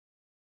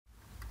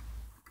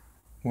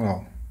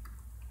Well,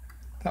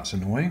 that's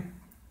annoying.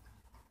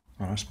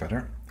 Oh, that's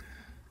better.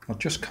 I'll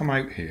just come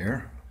out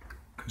here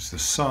because the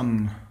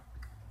sun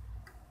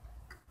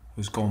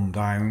has gone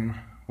down.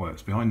 Well,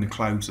 it's behind the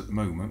clouds at the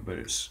moment, but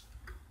it's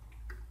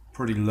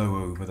pretty low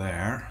over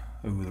there,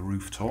 over the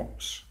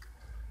rooftops.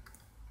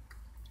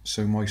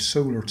 So my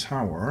solar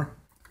tower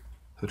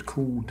had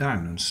cooled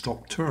down and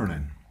stopped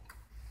turning.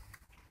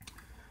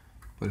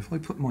 But if I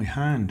put my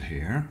hand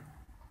here,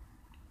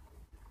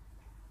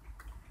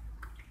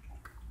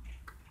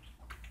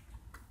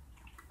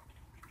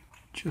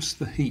 just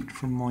the heat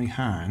from my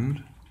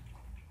hand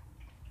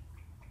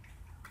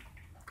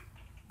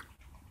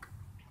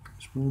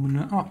is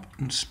warming it up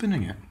and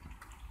spinning it.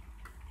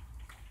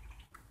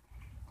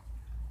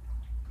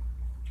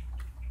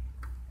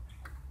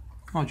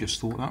 I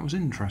just thought that was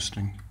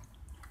interesting.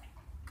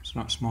 So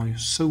that's my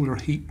solar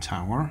heat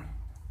tower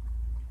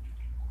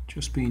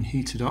just being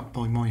heated up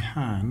by my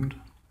hand,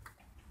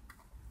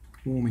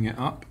 warming it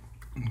up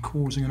and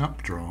causing an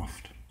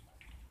updraft.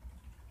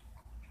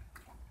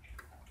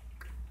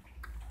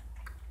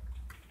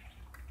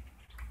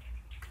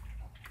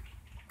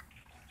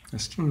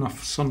 There's still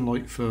enough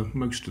sunlight for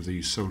most of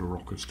these solar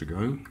rockets to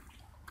go.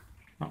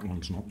 That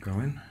one's not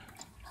going.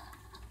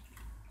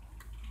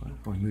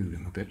 If I move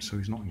him a bit so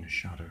he's not in the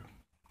shadow.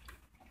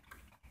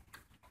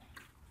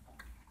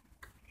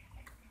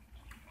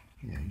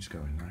 Yeah, he's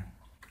going now.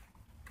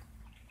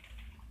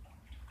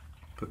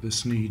 But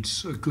this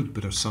needs a good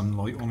bit of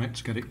sunlight on it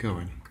to get it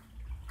going.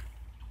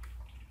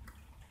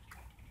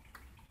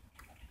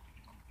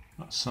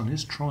 That sun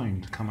is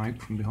trying to come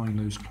out from behind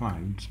those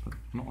clouds, but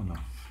not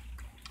enough.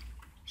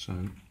 So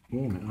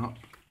warm it up.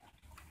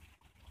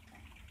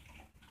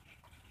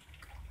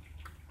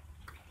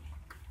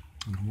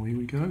 And away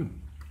we go.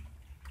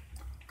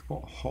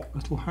 What hot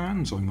little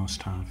hands I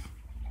must have.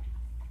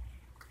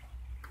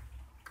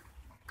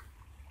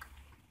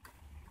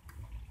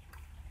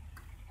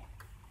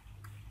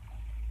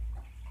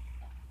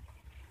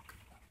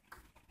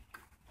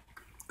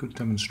 Good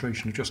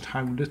demonstration of just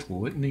how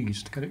little it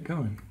needs to get it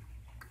going.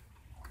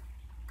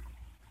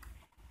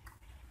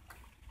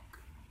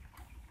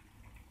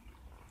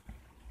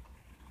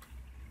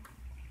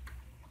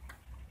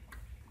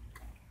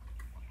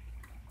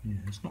 Yeah,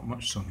 there's not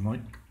much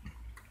sunlight.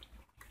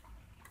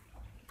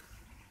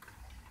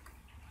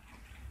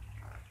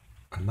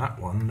 And that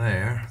one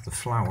there, the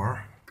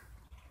flower,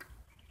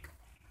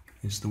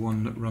 is the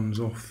one that runs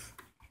off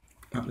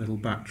that little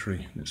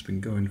battery that's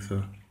been going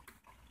for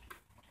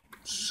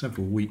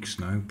several weeks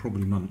now,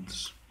 probably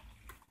months.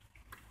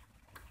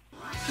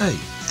 Hey,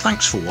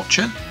 thanks for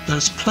watching.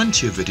 There's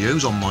plenty of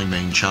videos on my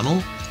main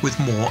channel with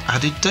more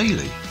added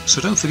daily,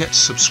 so don't forget to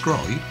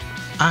subscribe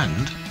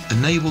and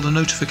enable the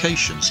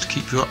notifications to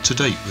keep you up to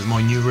date with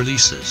my new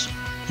releases.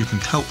 You can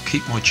help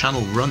keep my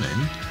channel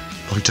running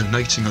by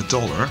donating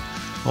 $1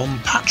 on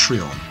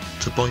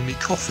Patreon to buy me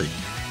coffee.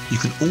 You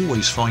can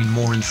always find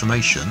more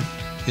information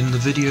in the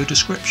video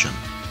description.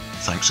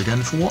 Thanks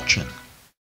again for watching.